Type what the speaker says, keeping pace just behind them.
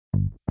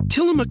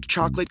Tillamook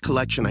Chocolate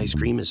Collection Ice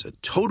Cream is a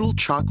total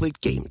chocolate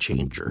game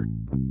changer.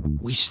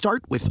 We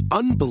start with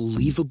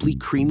unbelievably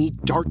creamy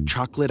dark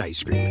chocolate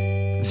ice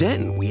cream.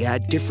 Then we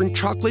add different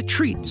chocolate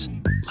treats,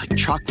 like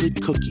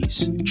chocolate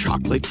cookies,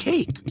 chocolate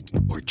cake,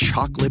 or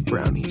chocolate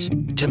brownies,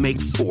 to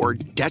make 4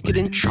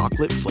 decadent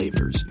chocolate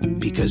flavors.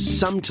 Because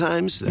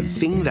sometimes the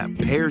thing that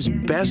pairs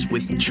best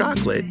with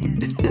chocolate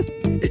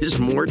is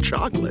more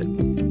chocolate.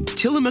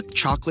 Tillamook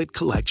Chocolate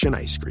Collection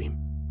Ice Cream.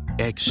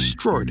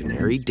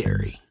 Extraordinary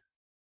dairy.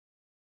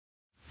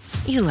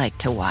 You like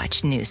to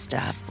watch new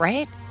stuff,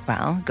 right?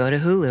 Well, go to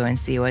Hulu and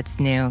see what's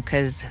new,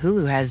 because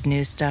Hulu has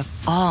new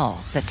stuff all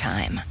the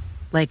time.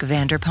 Like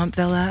Vanderpump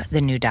Villa,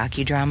 the new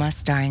docudrama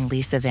starring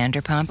Lisa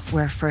Vanderpump,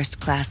 where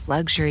first-class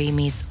luxury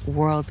meets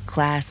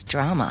world-class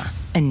drama.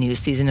 A new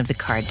season of The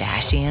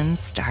Kardashians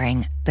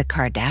starring The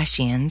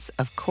Kardashians,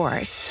 of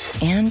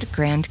course. And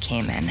Grand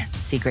Cayman,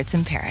 Secrets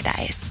in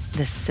Paradise,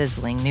 the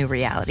sizzling new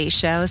reality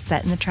show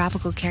set in the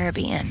tropical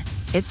Caribbean.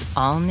 It's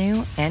all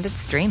new and it's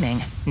streaming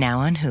now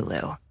on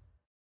Hulu.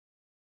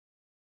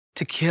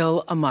 To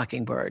Kill a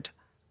Mockingbird,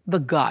 The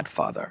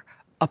Godfather,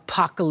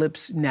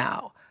 Apocalypse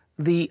Now,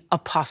 The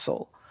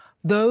Apostle.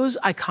 Those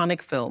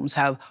iconic films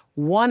have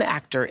one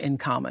actor in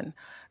common,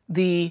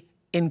 the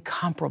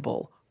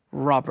incomparable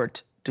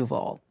Robert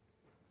Duvall.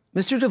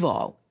 Mr.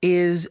 Duvall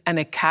is an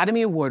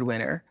Academy Award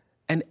winner,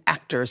 an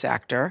actor's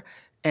actor,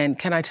 and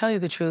can I tell you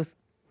the truth?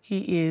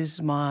 He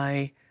is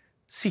my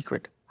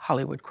secret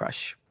Hollywood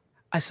crush.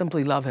 I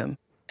simply love him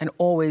and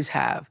always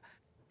have.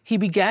 He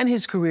began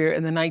his career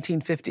in the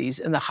 1950s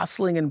in the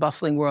hustling and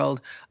bustling world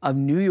of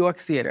New York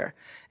theater.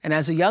 And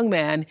as a young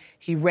man,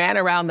 he ran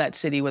around that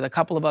city with a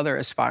couple of other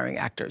aspiring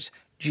actors,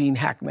 Gene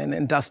Hackman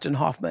and Dustin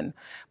Hoffman.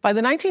 By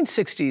the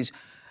 1960s,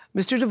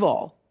 Mr.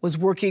 Duvall was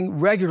working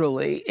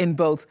regularly in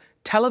both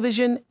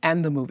television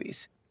and the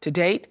movies. To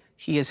date,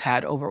 he has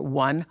had over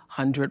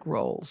 100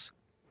 roles,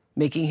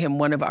 making him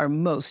one of our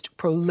most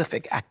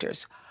prolific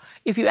actors.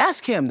 If you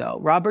ask him, though,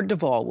 Robert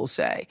Duvall will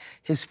say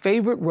his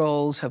favorite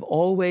roles have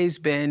always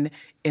been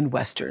in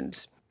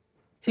Westerns.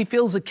 He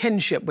feels a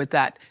kinship with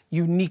that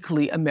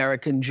uniquely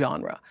American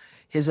genre.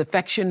 His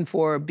affection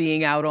for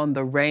being out on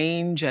the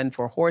range and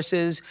for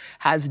horses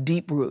has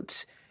deep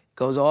roots.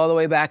 Goes all the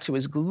way back to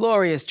his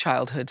glorious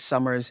childhood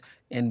summers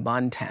in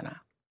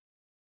Montana.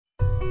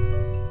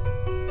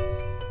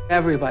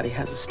 Everybody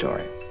has a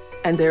story,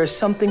 and there is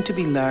something to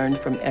be learned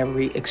from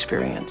every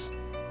experience.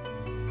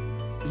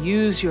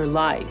 Use your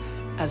life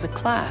as a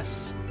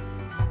class.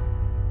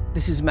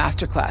 This is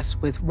Masterclass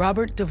with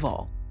Robert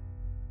Duvall.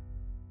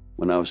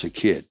 When I was a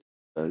kid,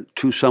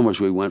 2 summers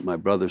we went, my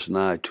brothers and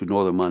I, to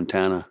northern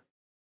Montana.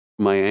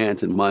 My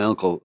aunt and my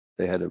uncle,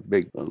 they had a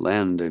big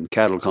land and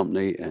cattle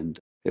company, and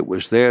it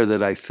was there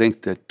that I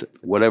think that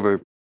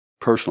whatever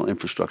personal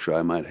infrastructure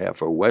I might have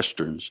for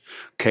Westerns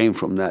came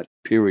from that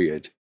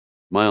period.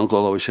 My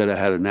uncle always said I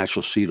had a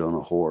natural seat on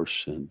a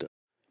horse, and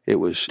it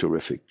was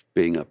terrific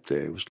being up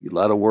there. It was a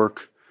lot of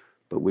work,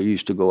 but we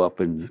used to go up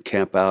and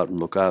camp out and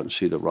look out and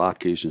see the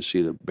Rockies and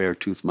see the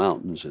Beartooth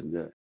Mountains,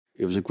 and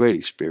it was a great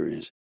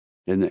experience.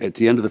 And at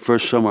the end of the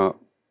first summer,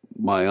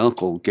 my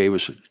uncle gave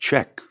us a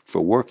check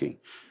for working,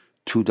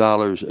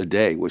 $2 a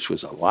day, which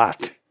was a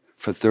lot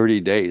for 30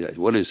 days. I said,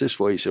 "What is this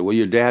for?" He said, "Well,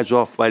 your dad's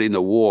off fighting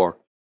the war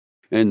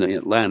in the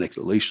Atlantic.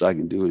 The least I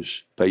can do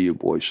is pay you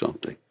boys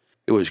something."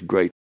 It was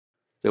great.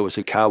 There was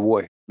a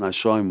cowboy, and I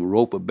saw him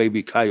rope a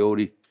baby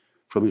coyote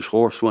from his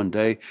horse one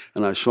day,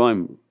 and I saw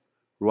him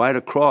ride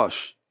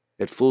across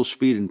at full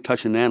speed and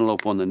touch an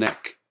antelope on the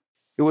neck.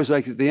 It was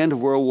like at the end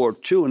of World War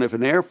II, and if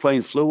an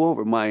airplane flew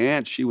over, my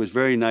aunt, she was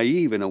very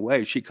naive in a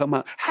way. She'd come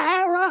out,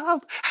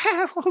 "Harold,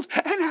 Harold,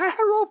 an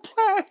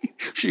aeroplane!"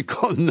 She'd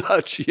go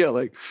nuts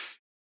yelling.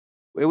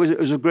 It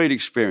was a great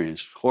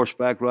experience,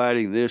 horseback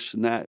riding, this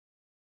and that,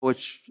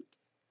 which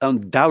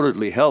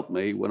undoubtedly helped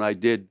me when I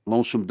did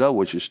Lonesome Dove,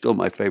 which is still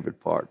my favorite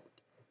part,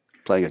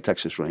 playing a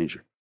Texas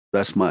Ranger.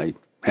 That's my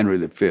Henry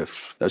V.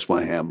 That's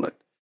my Hamlet.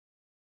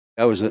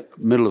 I was the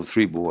middle of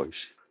 3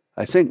 boys.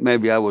 I think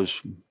maybe I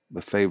was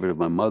a favorite of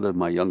my mother.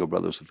 My younger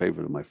brother was a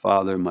favorite of my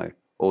father. My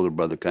older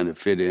brother kind of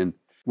fit in.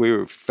 We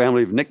were a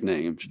family of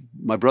nicknames.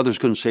 My brothers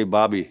couldn't say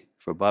Bobby.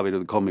 For Bobby,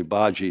 they called me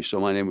Bodgy, so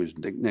my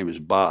nickname is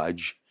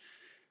Bodge,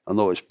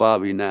 although it's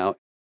Bobby now.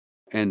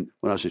 And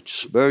when I was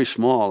very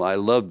small, I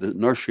loved the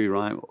nursery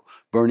rhyme,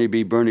 Bernie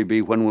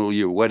B, when will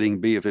your wedding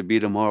be? If it be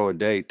tomorrow a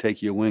day,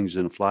 take your wings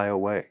and fly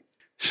away."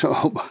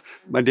 So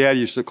my dad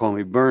used to call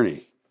me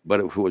Bernie, but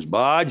if it was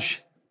Bodge,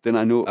 then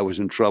I knew I was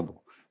in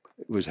trouble.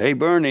 It was, "Hey,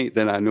 Bernie,"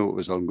 then I knew it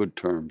was on good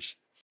terms.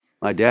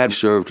 My dad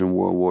served in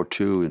World War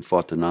II and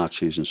fought the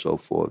Nazis and so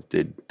forth,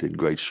 did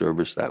great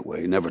service that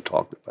way. He never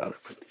talked about it,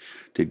 but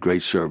did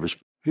great service.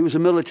 He was a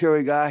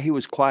military guy. He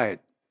was quiet.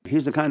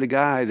 He's the kind of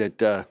guy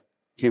that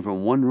came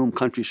from one-room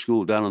country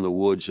school down in the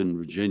woods in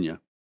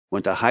Virginia,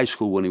 went to high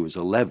school when he was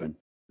 11.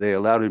 They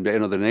allowed him to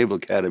enter the Naval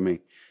Academy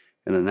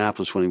in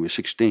Annapolis when he was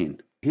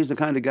 16. He's the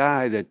kind of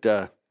guy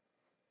that,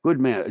 good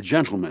man, a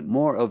gentleman,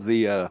 more of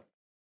the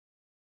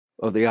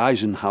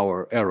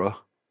Eisenhower era,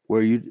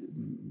 where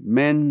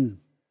men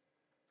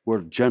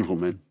were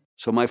gentlemen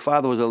So my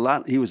father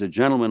was he was a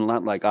gentleman, a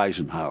lot like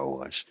Eisenhower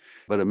was,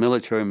 but a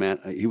military man.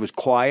 He was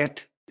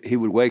quiet. He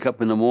would wake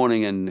up in the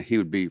morning and he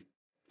would be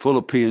full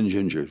of pea and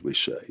ginger, as we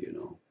say,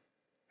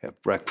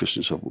 have breakfast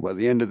and so forth. By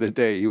the end of the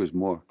day, he was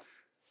more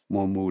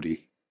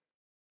moody.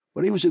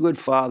 But he was a good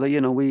father,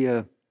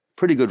 we,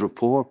 pretty good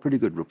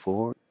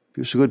rapport.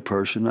 He was a good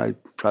person. I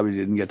probably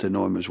didn't get to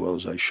know him as well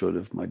as I should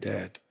have, my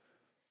dad.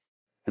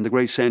 And the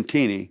great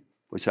Santini,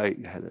 which I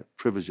had a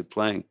privilege of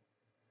playing,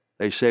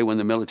 they say when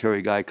the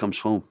military guy comes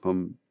home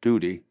from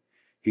duty,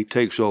 he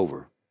takes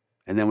over.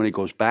 And then when he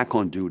goes back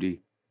on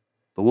duty,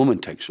 the woman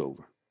takes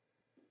over.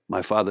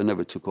 My father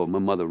never took over. My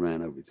mother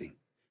ran everything.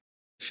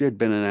 She had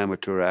been an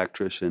amateur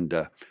actress and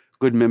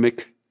good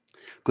mimic,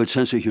 good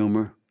sense of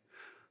humor,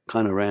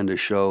 kind of ran the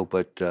show.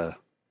 But,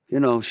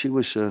 she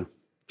was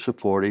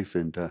supportive,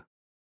 and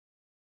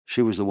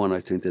she was the one, I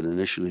think, that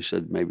initially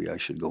said maybe I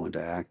should go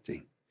into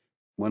acting.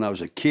 When I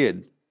was a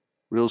kid,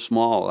 real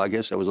small, I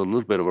guess I was a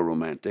little bit of a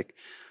romantic.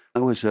 I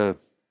was a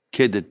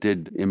kid that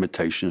did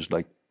imitations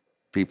like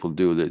people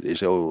do, that they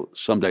say, oh,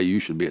 someday you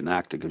should be an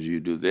actor because you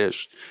do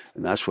this.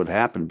 And that's what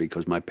happened,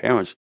 because my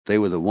parents, they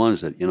were the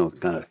ones that,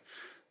 kind of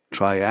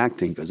try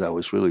acting, because I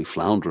was really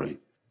floundering.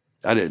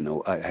 I didn't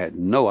know. I had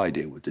no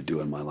idea what to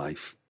do in my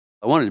life.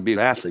 I wanted to be an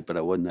athlete, but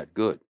I wasn't that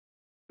good.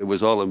 It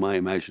was all in my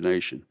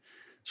imagination.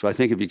 So I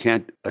think if you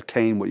can't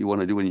attain what you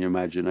want to do in your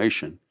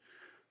imagination,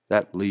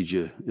 that leads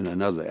you in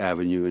another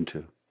avenue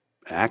into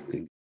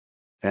acting.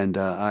 And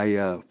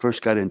I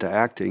first got into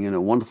acting in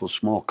a wonderful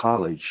small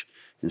college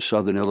in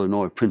Southern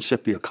Illinois,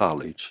 Principia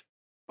College.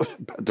 I was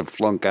about to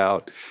flunk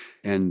out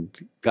and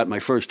got my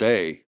first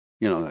A.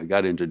 I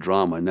got into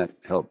drama, and that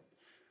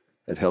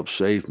helped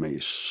save me,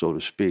 so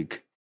to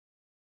speak.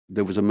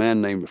 There was a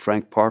man named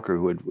Frank Parker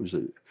who was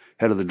the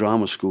head of the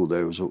drama school there.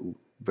 He was a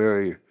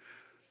very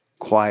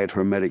quiet,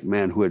 hermetic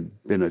man who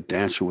had been a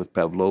dancer with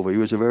Pavlova. He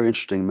was a very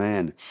interesting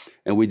man.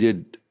 And we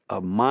did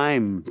a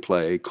mime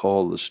play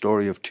called The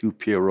Story of Two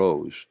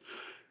Pierrots,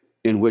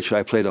 in which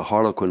I played a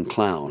Harlequin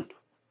clown.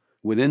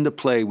 Within the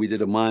play, we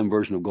did a mime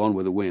version of Gone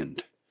with the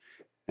Wind,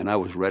 and I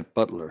was Rhett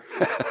Butler.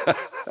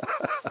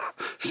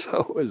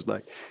 So it was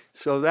like,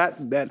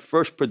 that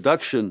first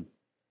production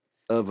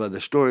of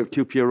The Story of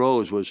Two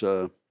Pierrots was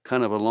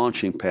kind of a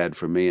launching pad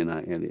for me, and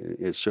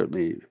it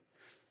certainly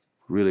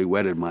really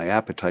whetted my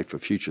appetite for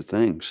future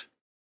things.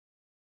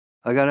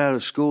 I got out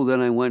of school,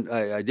 then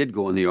I did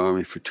go in the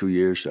Army for 2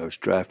 years. I was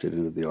drafted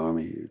into the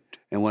Army.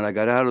 And when I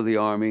got out of the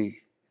Army,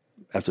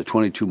 after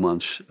 22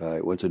 months,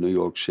 I went to New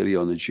York City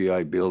on the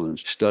GI Bill and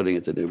studying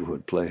at the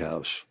Neighborhood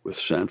Playhouse with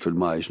Sanford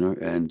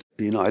Meisner. And,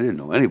 I didn't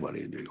know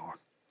anybody in New York.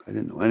 I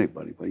didn't know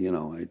anybody, but,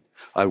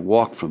 I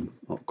walked from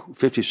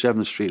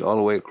 57th Street all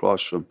the way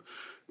across from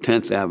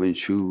 10th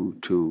Avenue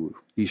to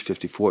East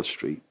 54th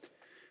Street.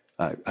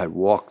 I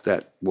walked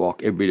that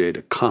walk every day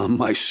to calm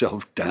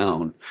myself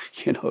down,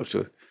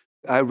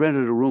 I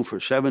rented a room for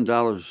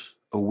 $7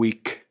 a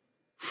week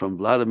from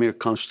Vladimir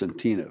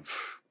Konstantinov,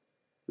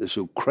 this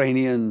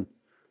Ukrainian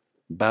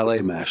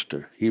ballet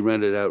master. He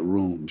rented out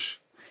rooms,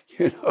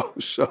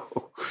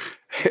 so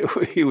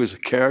he was a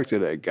character,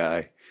 that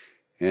guy.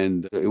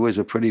 And it was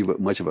a pretty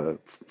much of a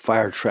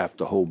fire trap,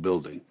 the whole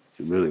building.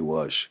 It really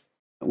was.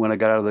 When I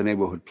got out of the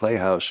Neighborhood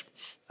Playhouse,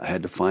 I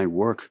had to find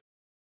work.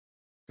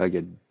 I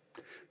get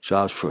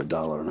jobs for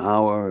 $1 an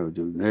hour,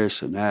 doing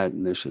this and that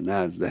and this and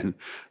that. Then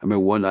I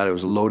remember one night I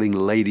was loading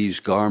ladies'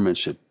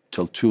 garments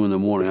till 2 in the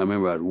morning. I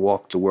remember I'd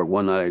walk to work.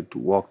 One night I'd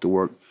walk to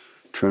work,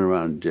 turn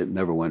around, and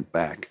never went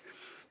back.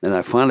 Then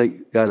I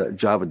finally got a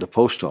job at the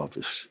post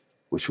office,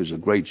 which was a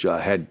great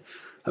job.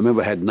 I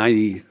remember I had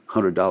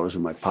 $100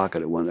 in my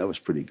pocket at one. That was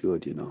pretty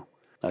good,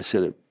 I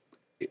said,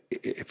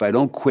 if I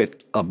don't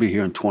quit, I'll be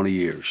here in 20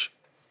 years.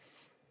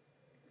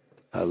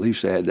 At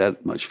least I had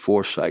that much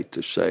foresight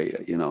to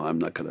say, I'm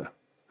not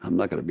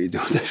gonna be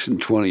doing this in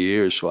 20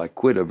 years. So I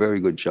quit a very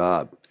good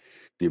job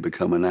to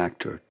become an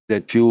actor.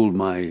 That fueled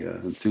my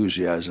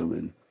enthusiasm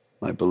and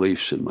my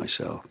beliefs in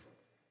myself.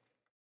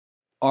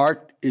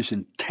 Art is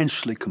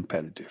intensely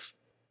competitive.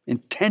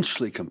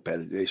 Intensely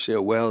competitive. They say,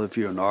 well, if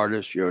you're an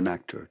artist, you're an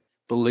actor.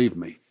 Believe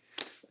me,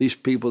 these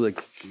people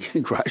that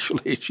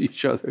congratulate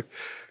each other,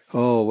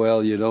 oh, well,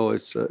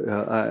 it's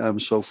I'm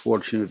so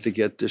fortunate to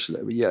get this.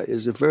 Yeah,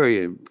 it's a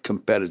very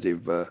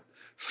competitive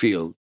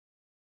field.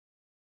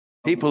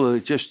 People who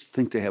just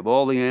think they have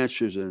all the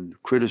answers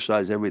and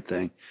criticize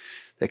everything,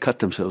 they cut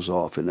themselves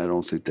off, and I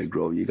don't think they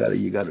grow. You got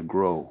to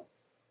grow.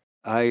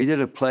 I did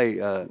a play,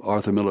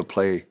 Arthur Miller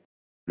play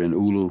in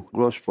Ulu.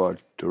 Grossbart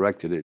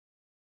directed it,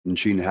 and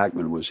Gene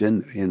Hackman was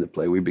in the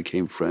play. We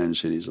became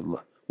friends, and he's a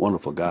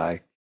wonderful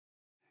guy.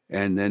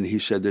 And then he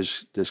said,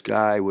 this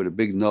guy with a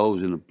big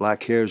nose and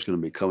black hair is going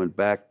to be coming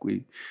back.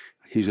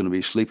 He's going to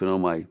be sleeping on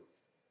my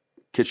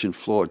kitchen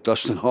floor,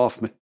 Dustin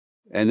Hoffman.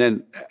 And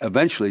then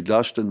eventually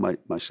Dustin,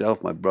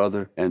 myself, my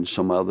brother, and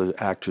some other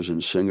actors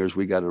and singers,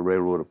 we got a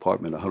railroad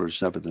apartment,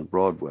 107th and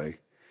Broadway.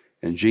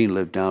 And Gene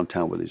lived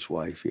downtown with his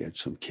wife. He had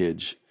some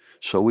kids.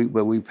 So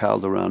we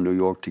palled around New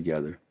York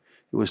together.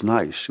 It was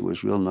nice. It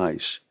was real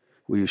nice.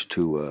 We used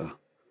to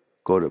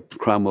go to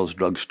Cromwell's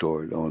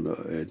drugstore at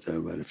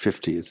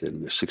 50th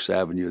and the 6th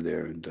Avenue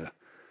there, and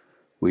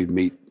we'd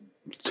meet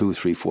 2,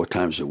 3, 4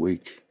 times a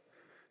week.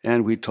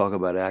 And we'd talk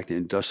about acting,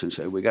 and Dustin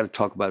said, we got to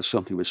talk about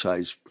something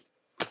besides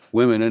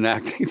women in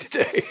acting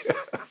today.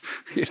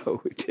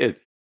 We did.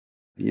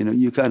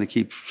 You kind of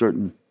keep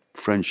certain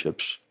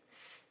friendships.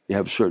 You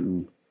have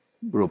certain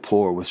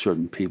rapport with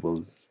certain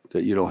people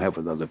that you don't have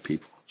with other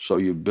people. So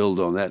you build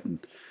on that and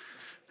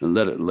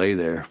let it lay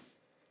there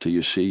till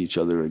you see each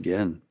other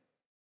again.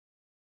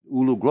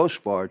 Ulu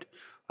Grossbart,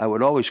 I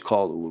would always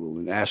call Ulu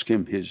and ask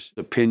him his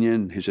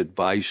opinion, his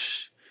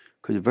advice,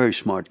 because he's a very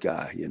smart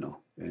guy,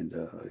 and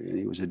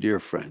he was a dear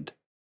friend.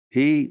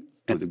 He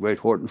and the great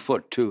Horton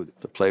Foote, too,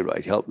 the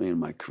playwright, helped me in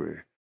my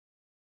career.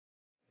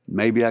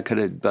 Maybe I could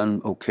have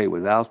done okay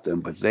without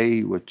them, but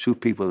they were two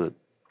people that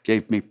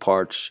gave me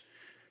parts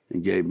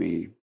and gave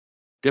me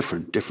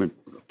different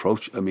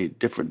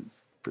different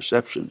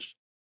perceptions.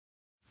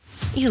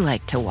 You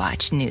like to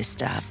watch new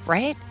stuff,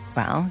 right?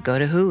 Well, go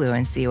to Hulu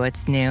and see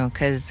what's new,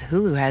 because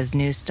Hulu has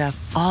new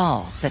stuff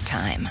all the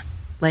time.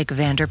 Like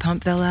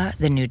Vanderpump Villa,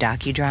 the new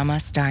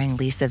docudrama starring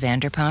Lisa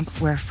Vanderpump,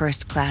 where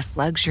first-class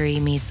luxury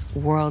meets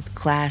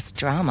world-class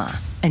drama.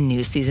 A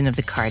new season of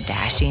The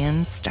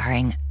Kardashians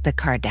starring The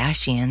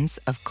Kardashians,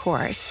 of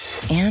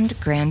course. And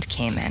Grand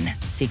Cayman,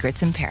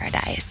 Secrets in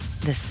Paradise,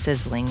 the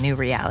sizzling new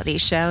reality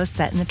show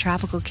set in the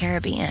tropical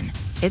Caribbean.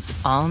 It's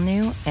all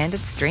new and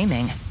it's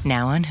streaming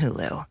now on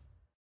Hulu.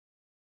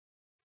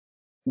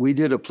 We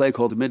did a play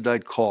called The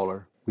Midnight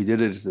Caller. We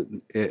did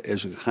it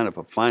as a kind of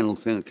a final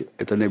thing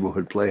at the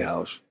neighborhood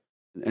playhouse.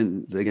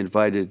 And they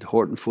invited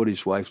Horton Foote,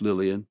 his wife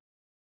Lillian,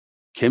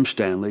 Kim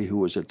Stanley, who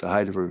was at the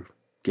height of her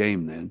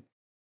game then,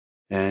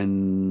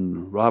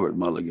 and Robert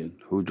Mulligan,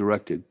 who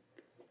directed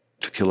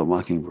To Kill a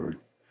Mockingbird.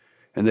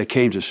 And they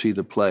came to see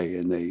the play,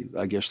 and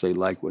I guess they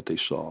liked what they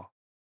saw.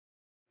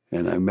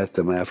 And I met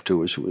them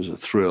afterwards. It was a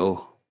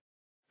thrill.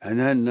 And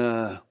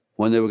then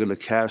when they were going to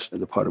cast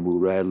the part of Boo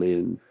Radley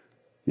in,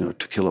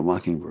 To Kill a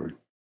Mockingbird,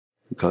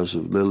 because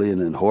of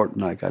Lillian and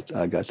Horton, I got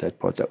that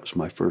part. That was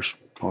my first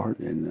part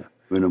in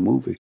a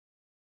movie.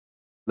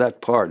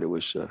 That part, it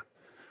was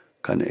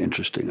kind of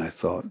interesting, I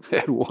thought. They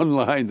had one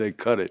line, they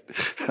cut it.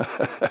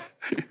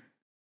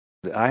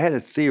 I had a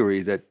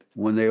theory that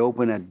when they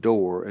open that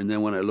door, and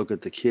then when I look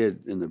at the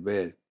kid in the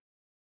bed,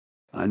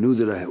 I knew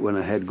that when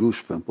I had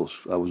goose pimples,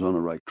 I was on the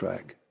right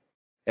track.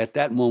 At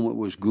that moment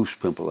was goose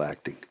pimple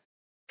acting.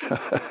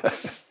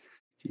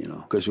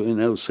 Because when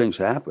those things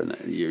happen,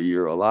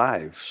 you're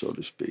alive, so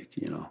to speak,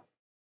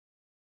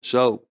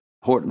 So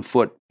Horton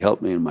Foote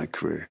helped me in my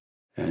career,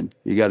 and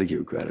you got to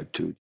give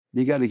gratitude.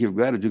 You got to give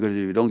gratitude, because if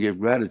you don't give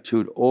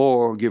gratitude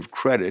or give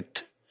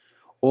credit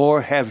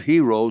or have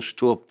heroes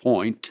to a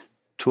point,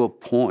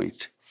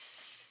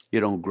 you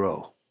don't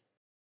grow.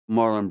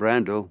 Marlon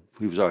Brando,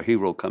 he was our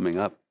hero coming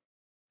up.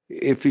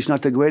 If he's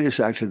not the greatest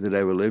actor that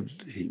ever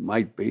lived, he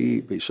might be,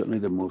 but he's certainly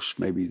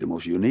maybe the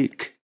most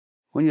unique.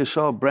 When you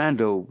saw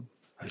Brando,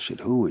 I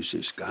said, who is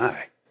this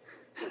guy?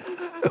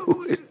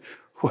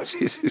 What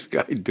is this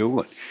guy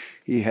doing?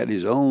 He had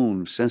his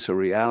own sense of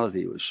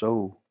reality. It was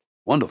so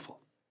wonderful.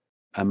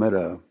 I met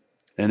an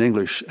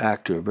English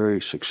actor, a very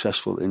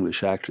successful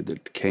English actor,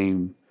 that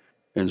came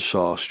and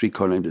saw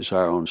Streetcar Named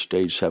Desire on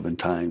stage 7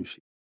 times.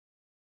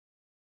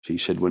 He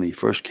said when he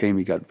first came,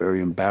 he got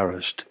very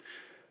embarrassed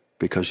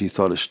because he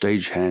thought a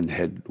stagehand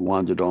had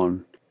wandered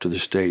on to the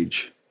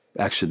stage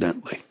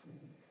accidentally.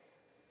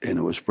 And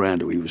it was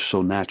Brando. He was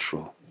so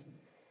natural.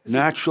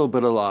 Natural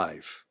but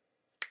alive,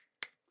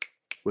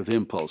 with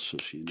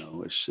impulses,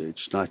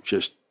 It's not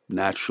just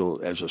natural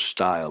as a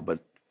style, but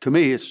to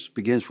me it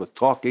begins with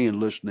talking and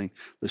listening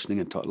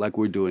and talking, like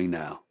we're doing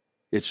now.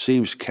 It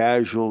seems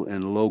casual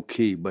and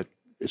low-key, but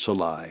it's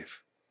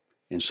alive.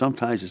 And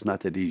sometimes it's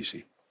not that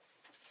easy.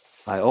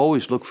 I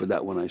always look for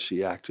that when I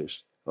see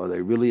actors. Are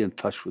they really in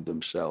touch with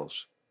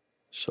themselves?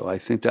 So I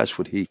think that's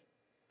what he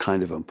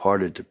kind of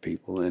imparted to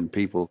people, and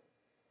people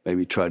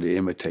maybe tried to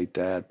imitate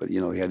that, but, he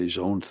had his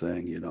own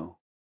thing,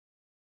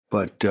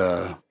 But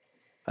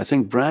I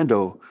think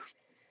Brando,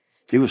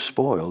 he was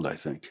spoiled, I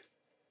think.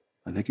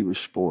 I think he was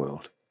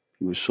spoiled.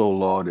 He was so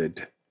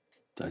lauded.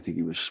 I think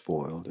he was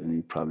spoiled, and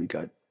he probably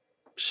got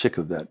sick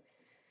of that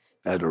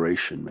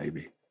adoration,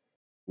 maybe.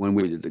 When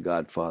we did The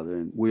Godfather,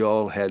 and we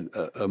all had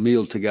a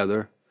meal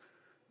together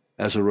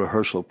as a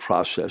rehearsal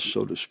process,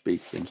 so to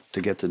speak, and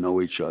to get to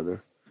know each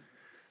other.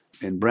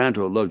 And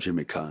Brando loved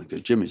Jimmy Caan,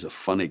 because Jimmy's a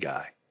funny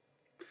guy.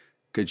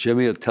 Because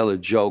Jimmy will tell a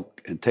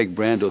joke and take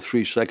Brando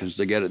 3 seconds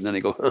to get it, and then he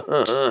go,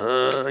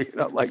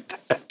 like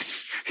that.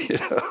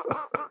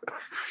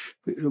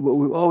 But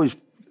we're always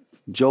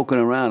joking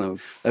around.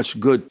 That's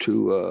good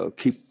to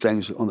keep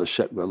things on the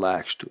set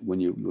relaxed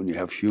when you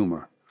have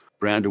humor.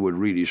 Brando would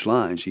read his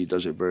lines. He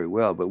does it very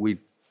well, but we'd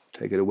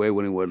take it away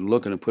when he wasn't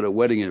looking and put a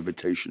wedding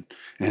invitation.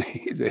 And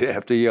they'd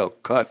have to yell,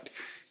 cut.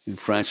 And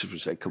Francis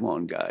would say, come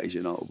on, guys,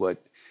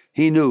 But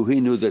he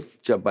knew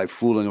that just by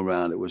fooling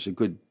around, it was a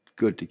good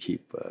to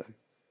keep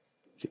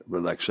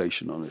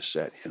relaxation on the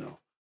set,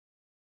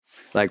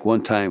 Like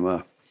one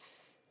time,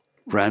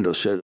 Brando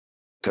said,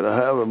 Could I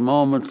have a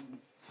moment?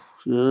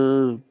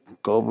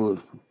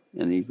 Coppola.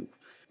 And he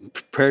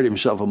prepared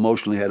himself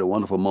emotionally, had a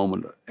wonderful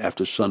moment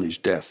after Sonny's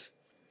death.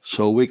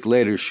 So a week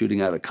later,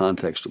 shooting out of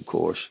context, of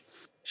course,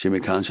 Jimmy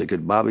Caan said,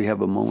 could Bobby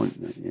have a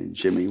moment? And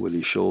Jimmy, with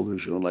his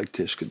shoulders, like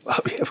this, could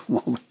Bobby have a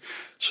moment?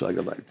 So I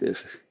go like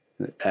this.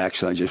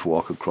 Action, I just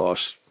walk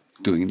across,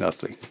 doing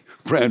nothing.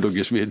 Brando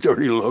gives me a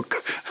dirty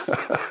look.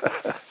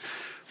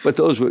 But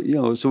those were,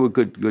 those were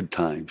good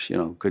times,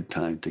 good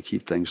time to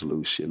keep things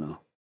loose,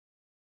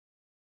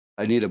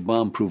 I need a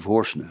bomb-proof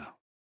horse now.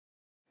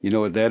 You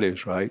know what that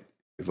is, right?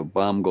 If a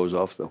bomb goes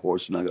off, the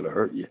horse is not going to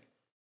hurt you.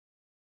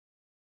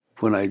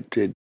 When I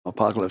did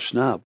Apocalypse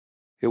Now,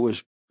 it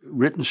was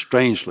written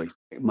strangely.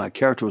 My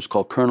character was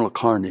called Colonel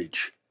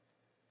Carnage.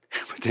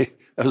 But that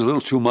was a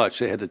little too much.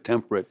 They had to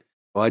temper it.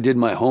 Well, I did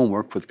my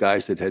homework with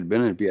guys that had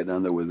been in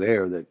Vietnam that were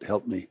there that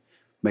helped me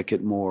make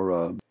it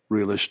more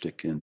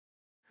realistic. And,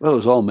 well, it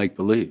was all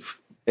make-believe,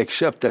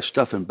 except that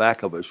stuff in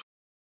back of us.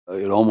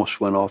 It almost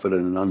went off in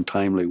an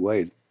untimely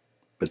way,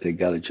 but they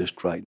got it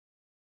just right.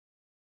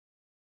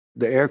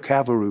 The air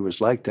cavalry was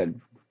like that,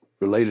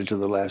 related to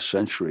the last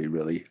century,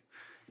 really.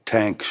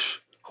 Tanks,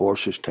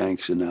 horses,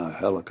 tanks, and now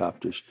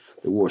helicopters.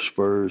 They wore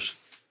spurs,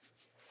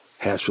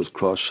 hats with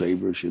cross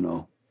sabers,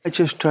 I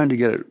just trying to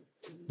get it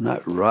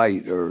not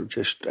right or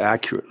just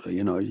accurately,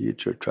 you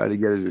try to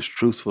get it as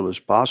truthful as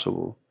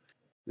possible,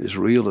 as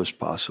real as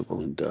possible.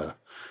 And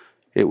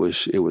it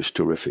was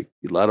terrific.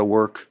 A lot of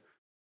work.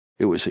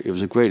 It was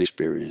a great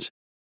experience.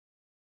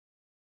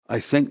 I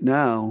think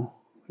now,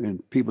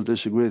 and people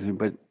disagree with me,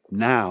 but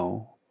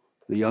now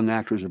the young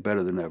actors are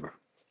better than ever.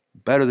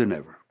 Better than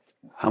ever.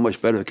 How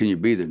much better can you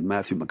be than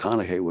Matthew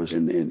McConaughey was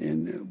in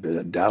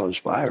the Dallas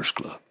Buyers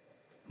Club?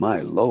 My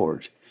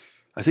Lord.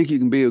 I think you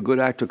can be a good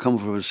actor coming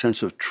from a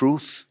sense of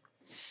truth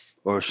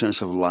or a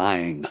sense of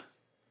lying.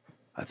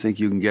 I think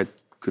you can get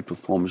good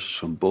performances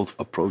from both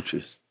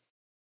approaches.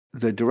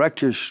 The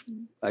directors,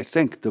 I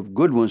think the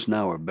good ones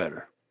now are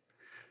better.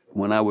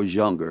 When I was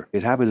younger,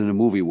 it happened in a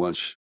movie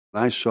once.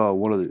 I saw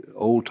one of the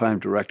old-time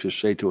directors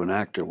say to an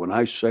actor, when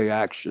I say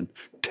action,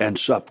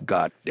 tense up,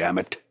 God damn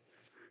it.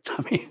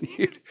 I mean,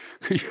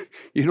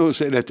 you don't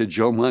say that to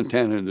Joe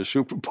Montana in the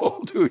Super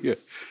Bowl, do you?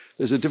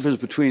 There's a difference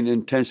between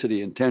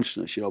intensity and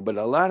tenseness, but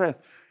a lot of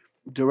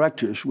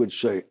directors would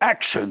say,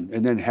 action,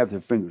 and then have their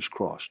fingers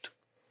crossed,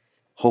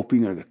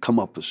 hoping to come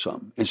up with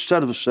something.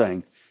 Instead of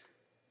saying,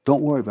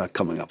 don't worry about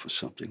coming up with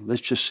something. Let's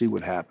just see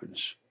what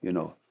happens,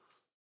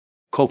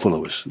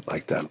 Coppola was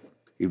like that.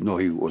 Even though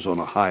he was on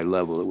a high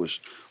level, it was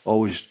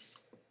always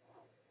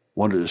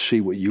wanted to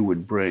see what you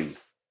would bring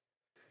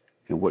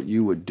and what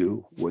you would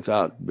do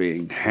without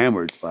being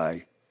hammered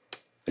by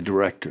a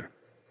director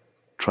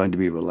trying to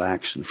be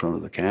relaxed in front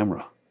of the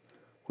camera,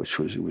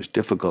 it was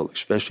difficult,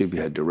 especially if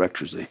you had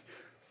directors,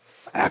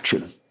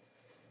 action,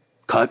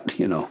 cut,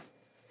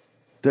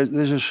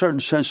 There's a certain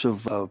sense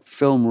of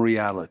film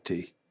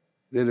reality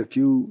that if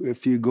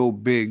you go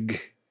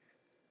big,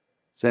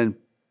 then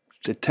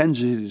the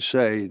tendency to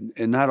say,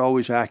 and not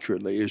always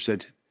accurately, is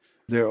that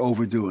they're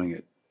overdoing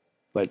it.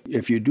 But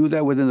if you do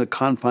that within the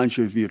confines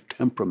of your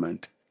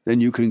temperament, then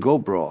you can go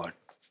broad.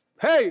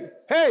 Hey,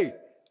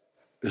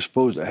 as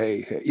opposed to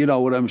hey. You know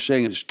what I'm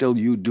saying? It's still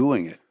you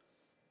doing it.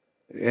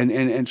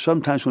 And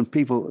sometimes when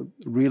people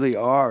really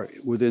are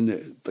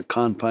within the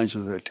confines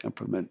of their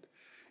temperament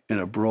in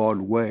a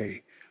broad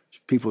way,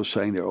 people are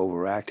saying they're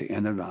overacting,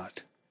 and they're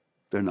not.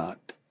 They're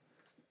not.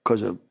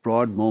 Because a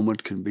broad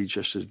moment can be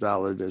just as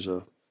valid as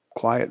a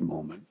quiet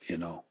moment,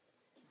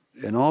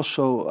 And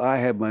also, I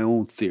have my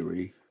own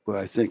theory where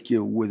I think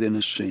you're within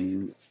a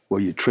scene where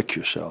you trick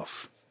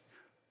yourself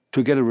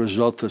to get a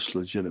result that's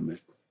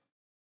legitimate.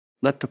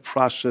 Let the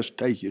process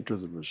take you to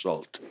the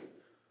result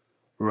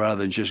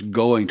rather than just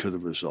going to the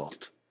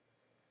result.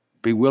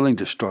 Be willing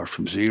to start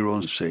from zero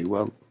and say,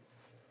 well,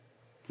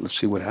 let's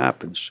see what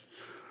happens,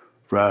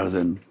 rather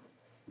than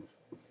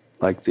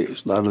like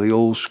this, a lot of the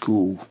old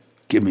school,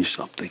 give me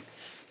something.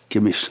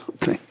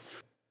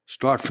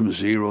 Start from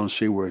zero and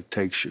see where it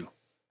takes you.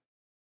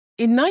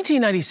 In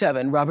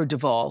 1997, Robert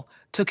Duvall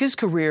took his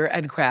career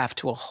and craft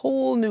to a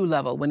whole new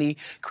level when he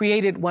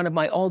created one of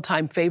my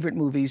all-time favorite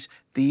movies,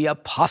 The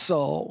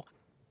Apostle.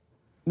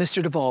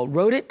 Mr. Duvall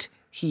wrote it,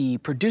 he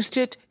produced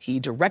it, he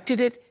directed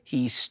it,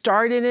 he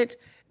starred in it,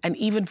 and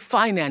even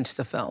financed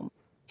the film.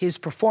 His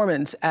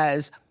performance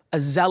as a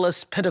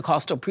zealous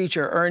Pentecostal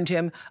preacher earned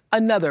him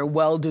another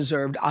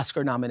well-deserved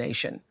Oscar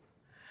nomination.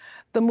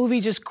 The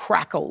movie just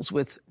crackles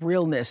with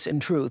realness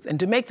and truth. And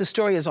to make the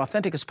story as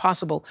authentic as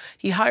possible,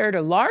 he hired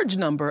a large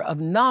number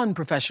of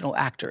non-professional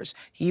actors.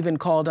 He even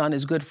called on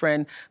his good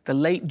friend, the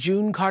late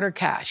June Carter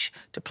Cash,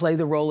 to play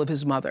the role of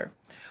his mother.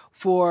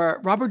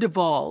 For Robert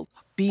Duvall,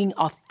 being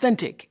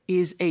authentic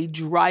is a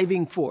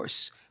driving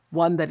force,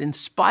 one that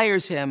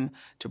inspires him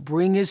to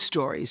bring his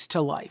stories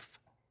to life.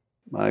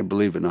 I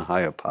believe in a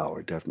higher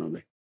power,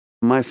 definitely.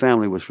 My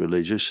family was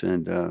religious,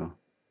 and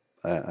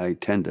I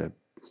tend to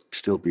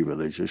still be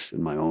religious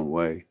in my own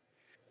way.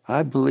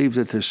 I believe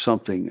that there's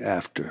something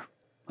after,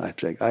 I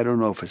think. I don't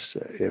know if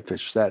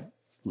it's that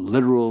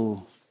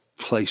literal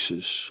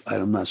places,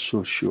 I'm not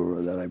so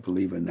sure that I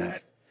believe in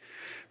that.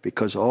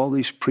 Because all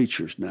these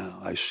preachers now,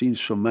 I've seen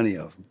so many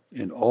of them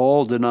in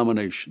all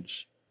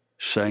denominations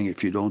saying,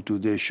 if you don't do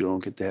this, you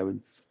don't get to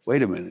heaven.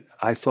 Wait a minute.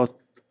 I thought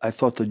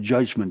the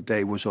judgment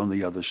day was on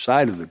the other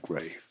side of the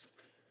grave.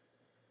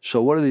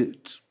 So what are the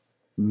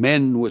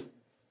men with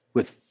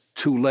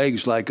two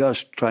legs like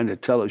us trying to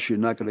tell us you're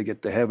not going to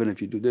get to heaven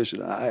if you do this?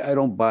 And I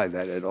don't buy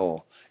that at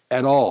all.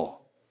 At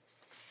all.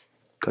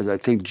 Because I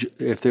think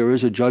if there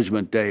is a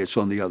judgment day, it's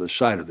on the other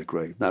side of the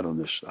grave, not on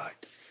this side.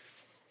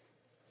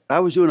 I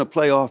was doing a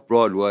play off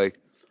Broadway.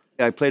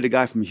 I played a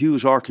guy from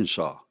Hughes,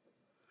 Arkansas.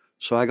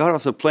 So I got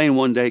off the plane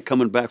one day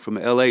coming back from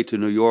L.A. to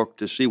New York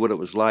to see what it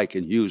was like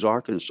in Hughes,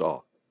 Arkansas.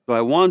 So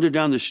I wandered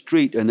down the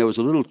street, and there was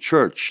a little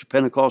church,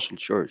 Pentecostal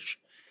church.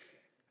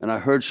 And I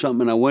heard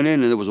something, and I went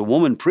in, and there was a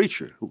woman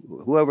preacher.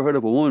 Who ever heard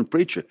of a woman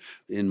preacher?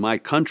 In my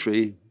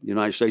country, the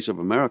United States of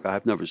America,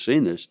 I've never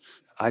seen this.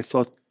 I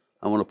thought,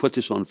 I want to put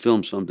this on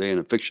film someday in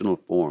a fictional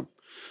form.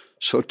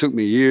 So it took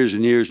me years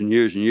and years and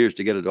years and years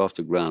to get it off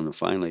the ground, and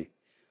finally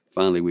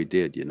we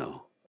did, you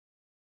know.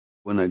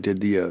 When I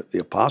did the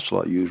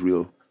Apostle, I used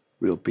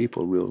real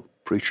people, real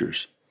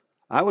preachers.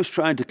 I was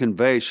trying to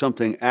convey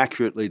something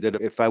accurately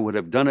that if I would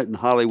have done it in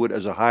Hollywood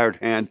as a hired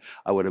hand,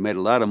 I would have made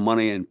a lot of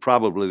money, and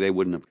probably they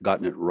wouldn't have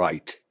gotten it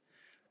right,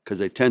 because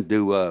they tend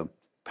to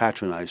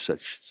patronize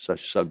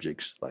such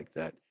subjects like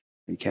that.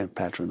 You can't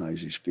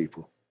patronize these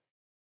people.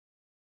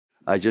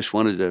 I just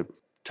wanted to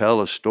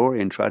tell a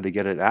story and try to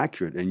get it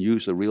accurate and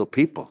use the real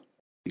people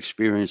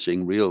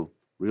experiencing real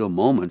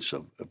moments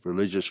of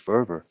religious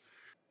fervor.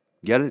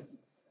 Get it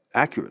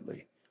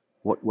accurately,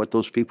 what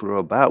those people are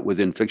about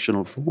within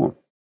fictional form.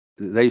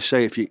 They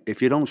say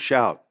if you don't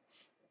shout,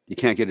 you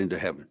can't get into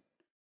heaven.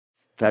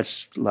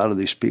 That's a lot of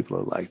these people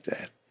are like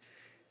that.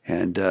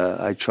 And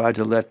I try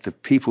to let the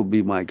people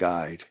be my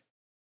guide.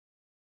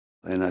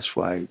 And that's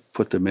why I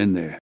put them in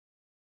there.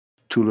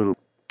 Two little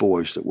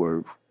boys that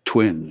were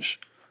twins.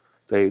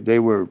 They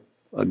were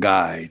a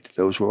guide.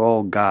 Those were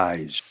all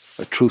guides,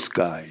 a truth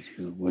guide,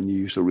 you know, when you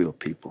use the real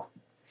people.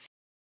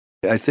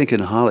 I think in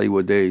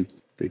Hollywood they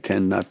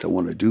tend not to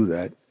want to do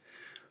that.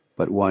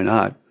 But why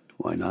not?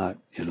 Why not,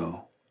 you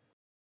know?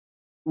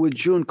 With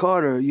June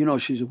Carter, you know,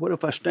 she said, what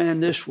if I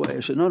stand this way? I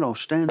said, no,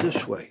 stand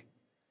this way.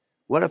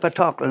 What if I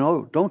talk?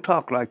 No, don't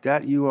talk like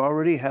that. You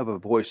already have a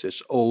voice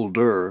that's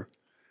older.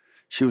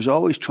 She was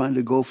always trying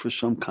to go for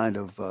some kind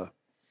of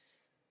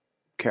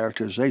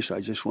characterization.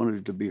 I just wanted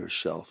her to be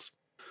herself.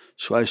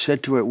 So I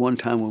said to her at one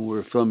time when we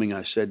were filming,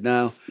 I said,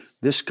 now,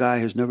 this guy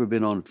has never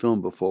been on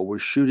film before. We're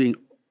shooting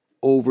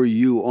over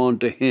you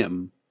onto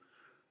him.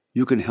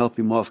 You can help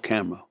him off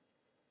camera.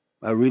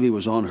 I really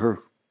was on her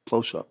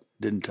close-up,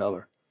 didn't tell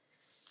her,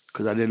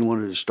 because I didn't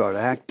want her to start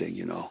acting,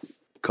 you know,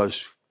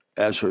 because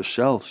as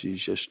herself,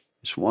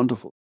 it's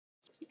wonderful.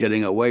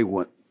 Getting away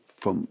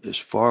from as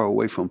far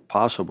away from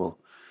possible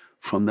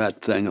from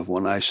that thing of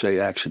when I say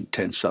action,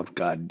 tense up,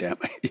 God damn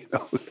it, you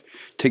know,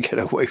 to get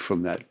away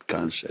from that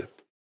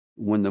concept.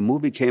 When the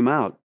movie came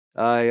out,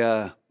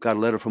 I got a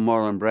letter from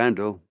Marlon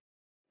Brando,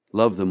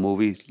 loved the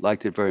movie,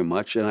 liked it very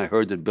much, and I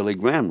heard that Billy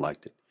Graham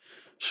liked it.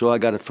 So I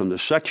got it from the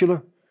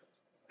secular,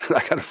 and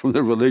I got it from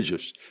the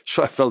religious.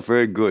 So I felt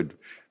very good.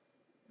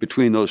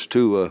 Between those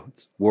two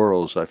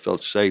worlds, I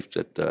felt safe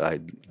that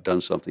I'd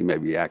done something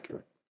maybe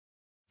accurate.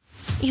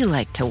 You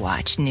like to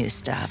watch new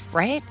stuff,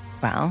 right?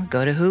 Well,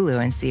 go to Hulu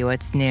and see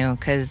what's new,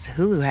 because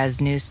Hulu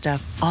has new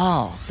stuff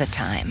all the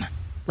time.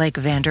 Like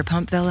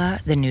Vanderpump Villa,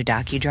 the new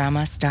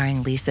docudrama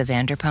starring Lisa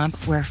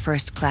Vanderpump, where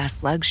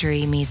first-class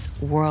luxury meets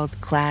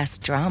world-class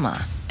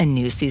drama. A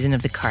new season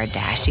of The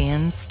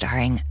Kardashians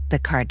starring The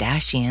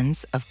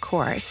Kardashians, of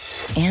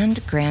course.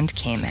 And Grand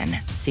Cayman,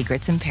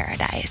 Secrets in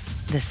Paradise,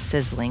 the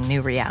sizzling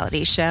new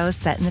reality show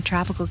set in the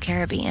tropical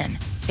Caribbean.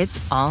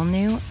 It's all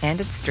new,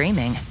 and it's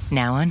streaming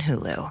now on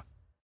Hulu.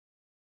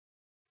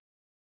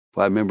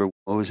 I remember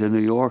I was in New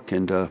York,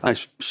 and I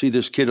see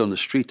this kid on the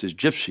street, this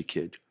gypsy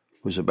kid,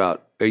 was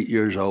about 8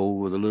 years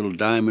old with a little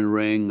diamond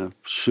ring, a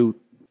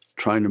suit,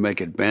 trying to make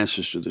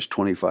advances to this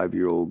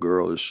 25-year-old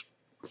girl as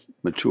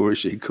mature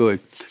as he could.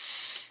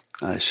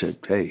 I said,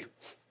 hey,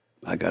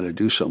 I got to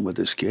do something with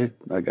this kid.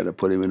 I got to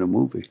put him in a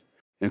movie.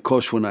 And of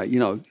course, when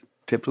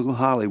typical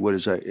Hollywood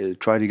is I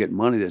try to get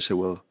money, they said,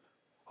 well,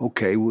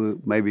 okay, we'll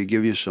maybe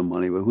give you some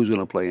money, but who's going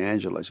to play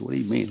Angelo? I said, what do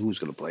you mean, who's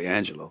going to play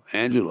Angelo?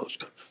 Angelo's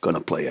going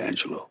to play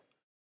Angelo.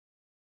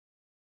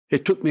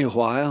 It took me a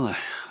while.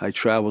 I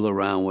traveled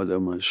around with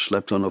him. I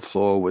slept on the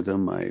floor with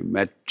him. I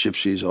met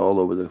gypsies all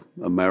over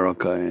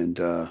America, and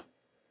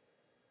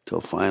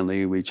till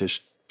finally we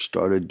just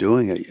started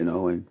doing it, you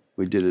know, and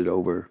we did it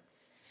over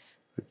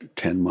a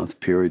 10-month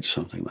period,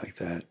 something like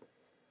that.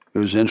 It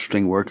was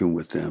interesting working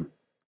with them.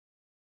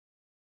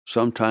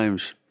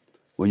 Sometimes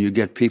when you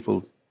get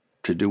people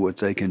to do what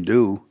they can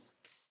do,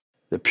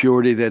 the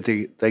purity that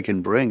they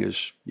can bring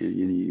is,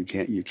 you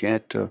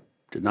can't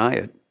deny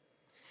it.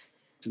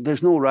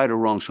 There's no right or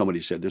wrong, somebody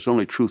said. There's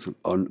only truth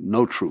or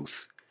no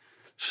truth.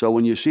 So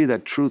when you see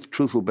that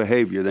truthful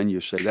behavior, then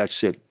you say,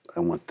 that's it, I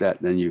want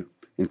that. Then you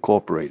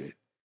incorporate it.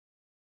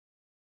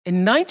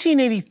 In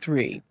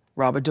 1983,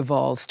 Robert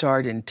Duvall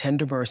starred in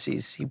Tender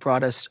Mercies. He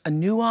brought us a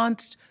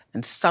nuanced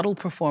and subtle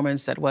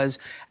performance that was,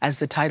 as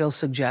the title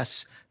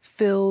suggests,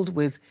 filled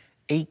with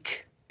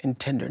ache and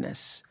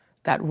tenderness.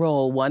 That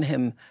role won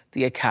him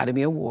the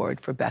Academy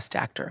Award for Best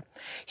Actor.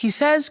 He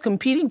says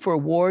competing for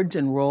awards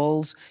and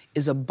roles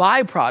is a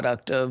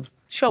byproduct of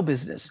show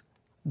business,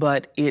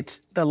 but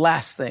it's the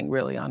last thing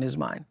really on his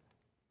mind.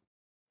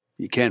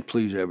 You can't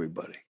please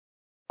everybody.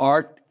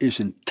 Art is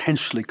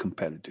intensely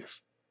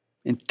competitive.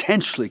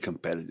 Intensely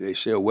competitive. They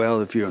say,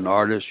 well, if you're an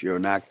artist, you're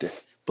an actor.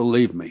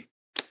 Believe me,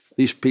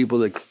 these people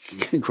that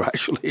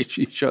congratulate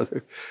each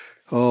other,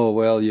 oh,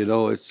 well, you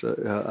know,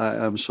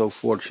 I'm so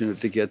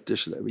fortunate to get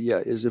this.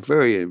 Yeah, it's a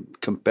very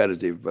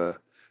competitive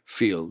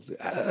field.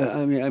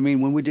 I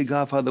mean, when we did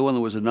Godfather 1,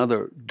 there was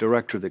another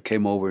director that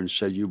came over and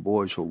said, you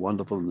boys were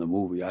wonderful in the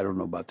movie. I don't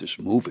know about this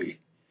movie.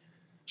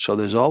 So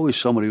there's always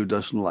somebody who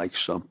doesn't like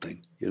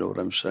something. You know what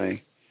I'm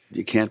saying?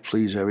 You can't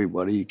please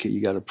everybody.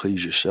 You got to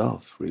please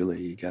yourself,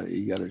 really. You got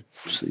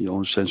your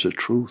own sense of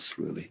truth,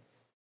 really.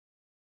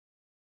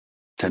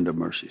 Tender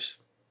Mercies.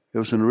 It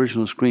was an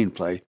original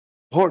screenplay.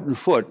 Horton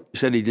Foote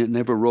said he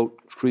never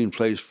wrote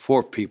screenplays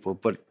for people,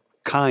 but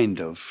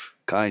kind of.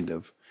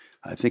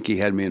 I think he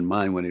had me in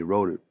mind when he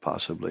wrote it,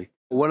 possibly.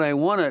 When I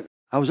won it,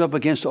 I was up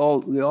against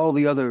all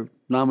the other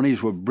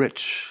nominees were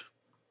Brits.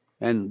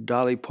 And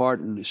Dolly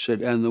Parton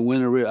said, and the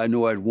winner, I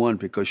knew I'd won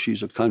because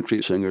she's a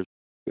country singer.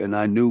 And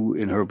I knew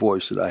in her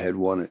voice that I had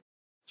won it.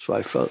 So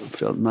I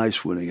felt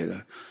nice winning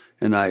it.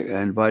 And I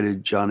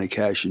invited Johnny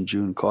Cash and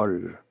June Carter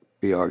to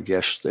be our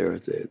guests there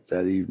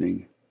that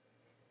evening.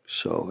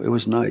 So it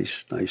was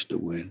nice to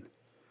win.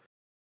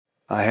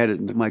 I had it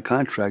in my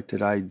contract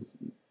that I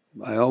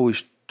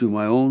always do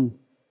my own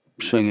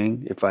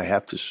singing, if I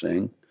have to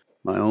sing,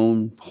 my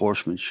own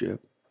horsemanship,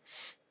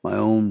 my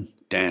own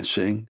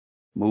dancing,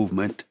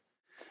 movement.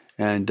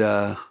 And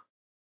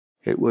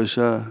it was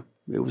a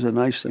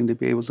nice thing to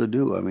be able to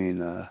do. I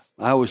mean, I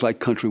always liked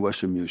country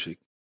western music,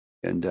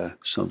 and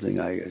something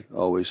I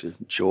always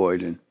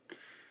enjoyed. And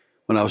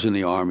when I was in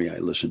the Army, I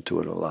listened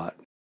to it a lot.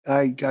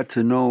 I got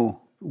to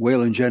know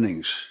Waylon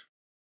Jennings.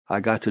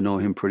 I got to know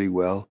him pretty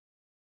well.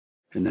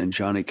 And then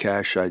Johnny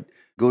Cash, I'd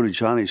go to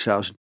Johnny's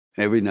house.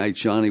 Every night,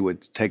 Johnny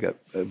would take a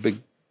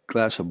big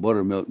glass of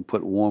buttermilk and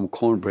put warm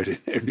cornbread in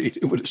there and eat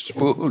it with a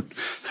spoon.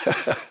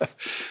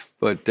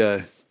 But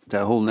that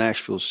whole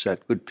Nashville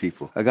set, good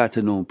people. I got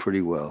to know them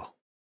pretty well.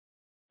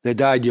 They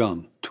died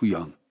young, too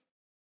young.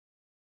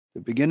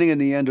 The beginning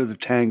and the end of the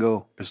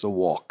tango is the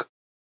walk,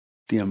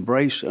 the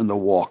embrace and the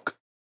walk.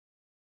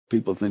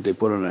 People think they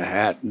put on a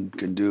hat and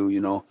can do, you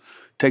know.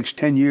 It takes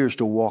 10 years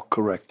to walk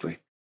correctly.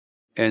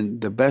 And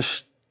the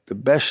best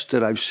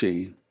that I've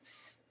seen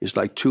is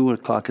like 2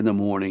 o'clock in the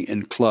morning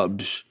in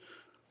clubs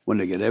when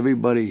they get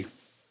everybody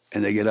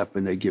and they get up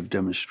and they give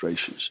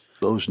demonstrations.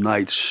 Those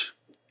nights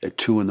at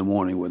 2 in the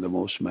morning were the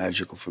most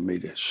magical for me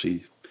to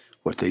see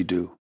what they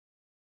do.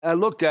 I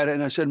looked at it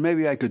and I said,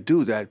 maybe I could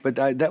do that, but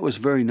that was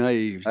very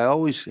naive. I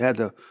always had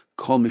to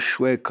call me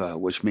Schweka,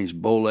 which means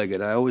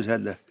bow-legged. I always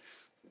had to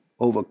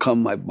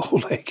overcome my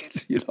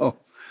bow-legged, you know.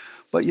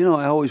 But, you know,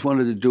 I always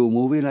wanted to do a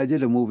movie, and I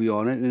did a movie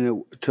on it,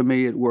 and to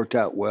me it worked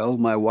out well.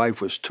 My wife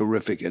was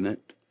terrific in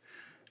it.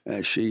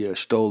 She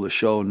stole the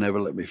show and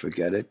never let me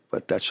forget it,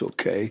 but that's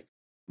okay.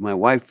 My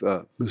wife,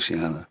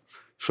 Luciana,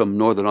 from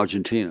northern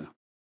Argentina.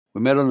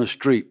 We met on the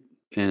street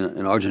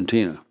in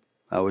Argentina.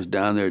 I was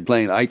down there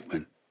playing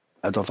Eichmann.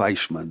 Adolf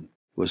Eichmann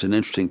was an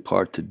interesting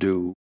part to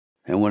do.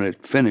 And when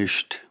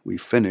we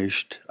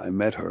finished, I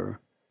met her.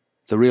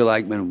 The real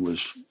Eichmann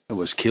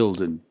was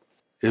killed in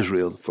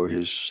Israel for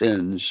his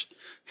sins,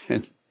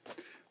 and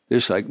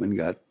this Eichmann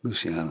got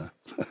Luciana.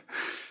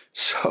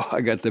 So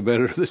I got the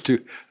better of the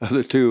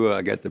two.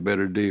 I got the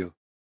better deal.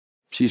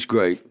 She's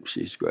great.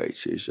 She's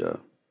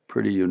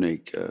pretty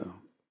unique.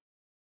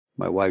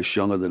 My wife's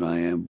younger than I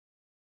am.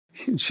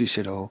 And she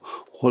said, oh,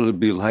 what'll it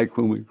be like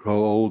when we grow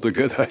old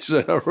together? I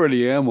said, I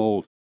already am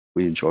old.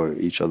 We enjoy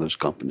each other's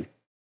company.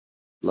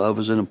 Love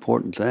is an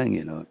important thing,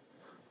 you know,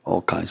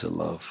 all kinds of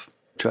love.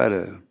 Try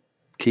to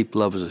keep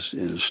love in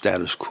a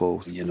status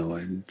quo, you know,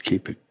 and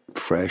keep it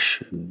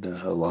fresh and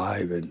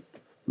alive and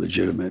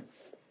legitimate,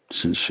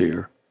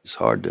 sincere. It's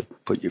hard to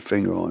put your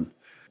finger on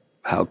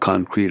how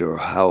concrete or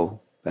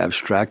how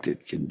abstract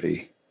it can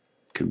be.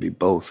 It can be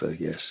both, I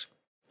guess.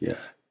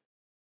 Yeah.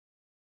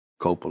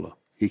 Coppola.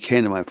 He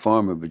came to my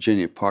farm in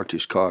Virginia, parked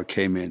his car,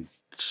 came in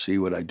to see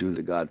what I do to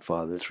The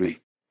Godfather 3.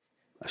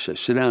 I said,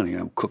 sit down here,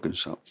 I'm cooking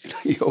something.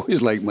 He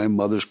always liked my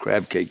mother's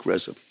crab cake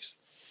recipes.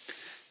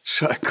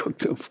 So I cooked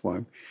them for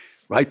him.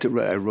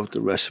 I wrote the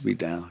recipe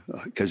down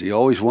because he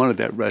always wanted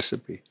that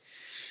recipe.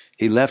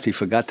 He left, he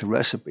forgot the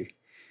recipe.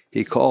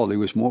 He called, he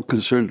was more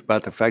concerned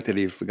about the fact that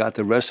he forgot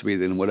the recipe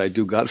than what I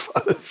do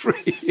Godfather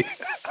 3.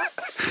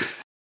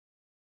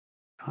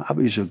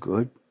 Hobbies are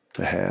good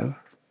to have.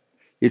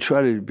 You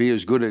try to be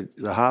as good at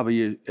the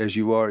hobby as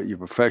you are at your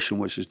profession,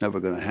 which is never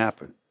going to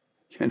happen,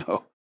 you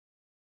know.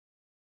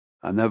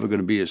 I'm never going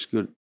to be as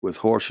good with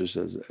horses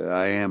as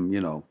I am, you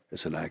know,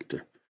 as an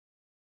actor.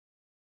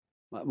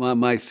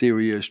 My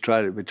theory is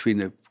between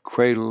the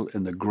cradle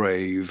and the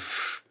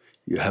grave,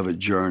 you have a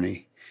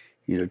journey.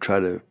 Try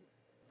to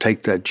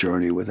take that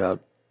journey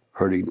without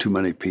hurting too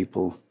many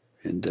people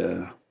and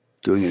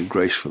doing it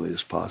gracefully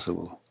as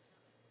possible.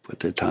 But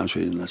there are times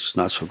when it's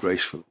not so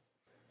graceful.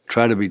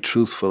 Try to be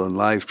truthful in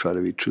life. Try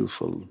to be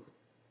truthful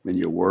in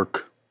your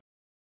work.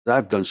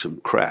 I've done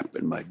some crap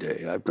in my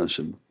day. I've done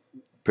some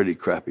pretty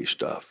crappy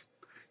stuff.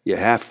 You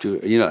have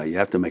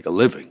to make a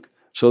living.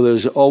 So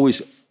there's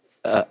always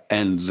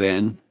and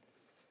then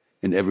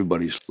in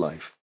everybody's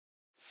life.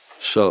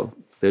 So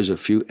there's a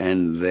few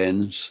and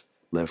thens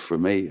left for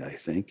me, I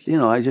think.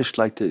 I just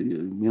like to,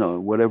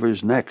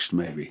 whatever's next,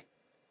 maybe.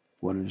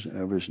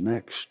 Whatever's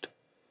next.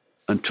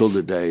 Until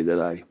the day that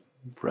I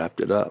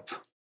wrapped it up.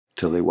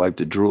 Till they wiped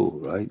the drool,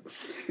 right?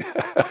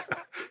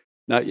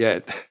 Not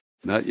yet.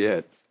 Not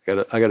yet.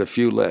 I got a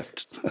few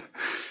left.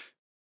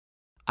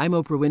 I'm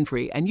Oprah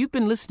Winfrey, and you've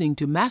been listening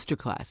to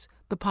Masterclass,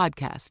 the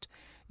podcast.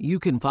 You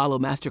can follow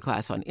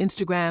Masterclass on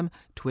Instagram,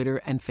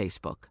 Twitter, and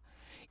Facebook.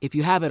 If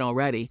you haven't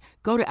already,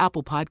 go to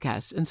Apple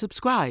Podcasts and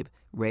subscribe,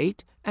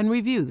 rate, and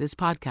review this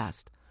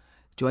podcast.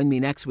 Join me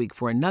next week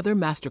for another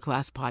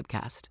Masterclass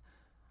podcast.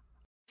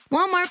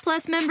 Walmart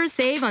Plus members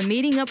save on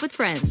meeting up with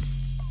friends.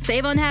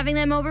 Save on having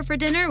them over for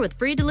dinner with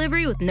free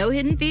delivery with no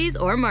hidden fees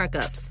or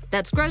markups.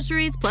 That's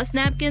groceries, plus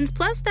napkins,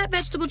 plus that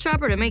vegetable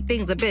chopper to make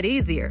things a bit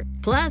easier.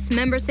 Plus,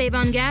 members save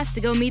on gas to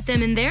go meet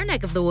them in their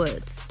neck of the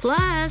woods.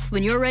 Plus,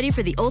 when you're ready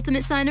for the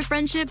ultimate sign of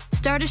friendship,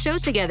 start a show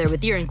together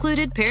with your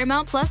included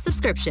Paramount Plus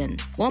subscription.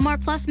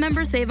 Walmart Plus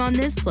members save on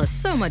this plus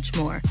so much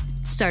more.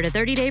 Start a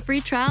 30-day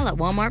free trial at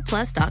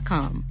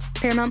walmartplus.com.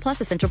 Paramount Plus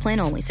Essential Plan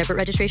only. Separate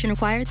registration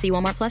required. See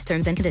Walmart Plus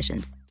terms and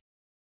conditions.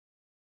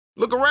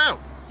 Look around.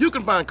 You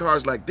can find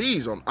cars like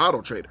these on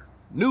AutoTrader.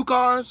 New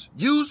cars,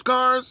 used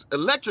cars,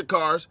 electric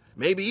cars,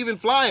 maybe even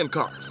flying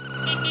cars.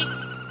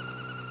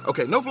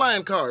 Okay, no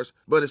flying cars,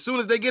 but as soon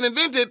as they get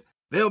invented,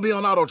 they'll be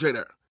on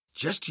AutoTrader.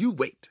 Just you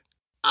wait.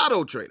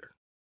 AutoTrader.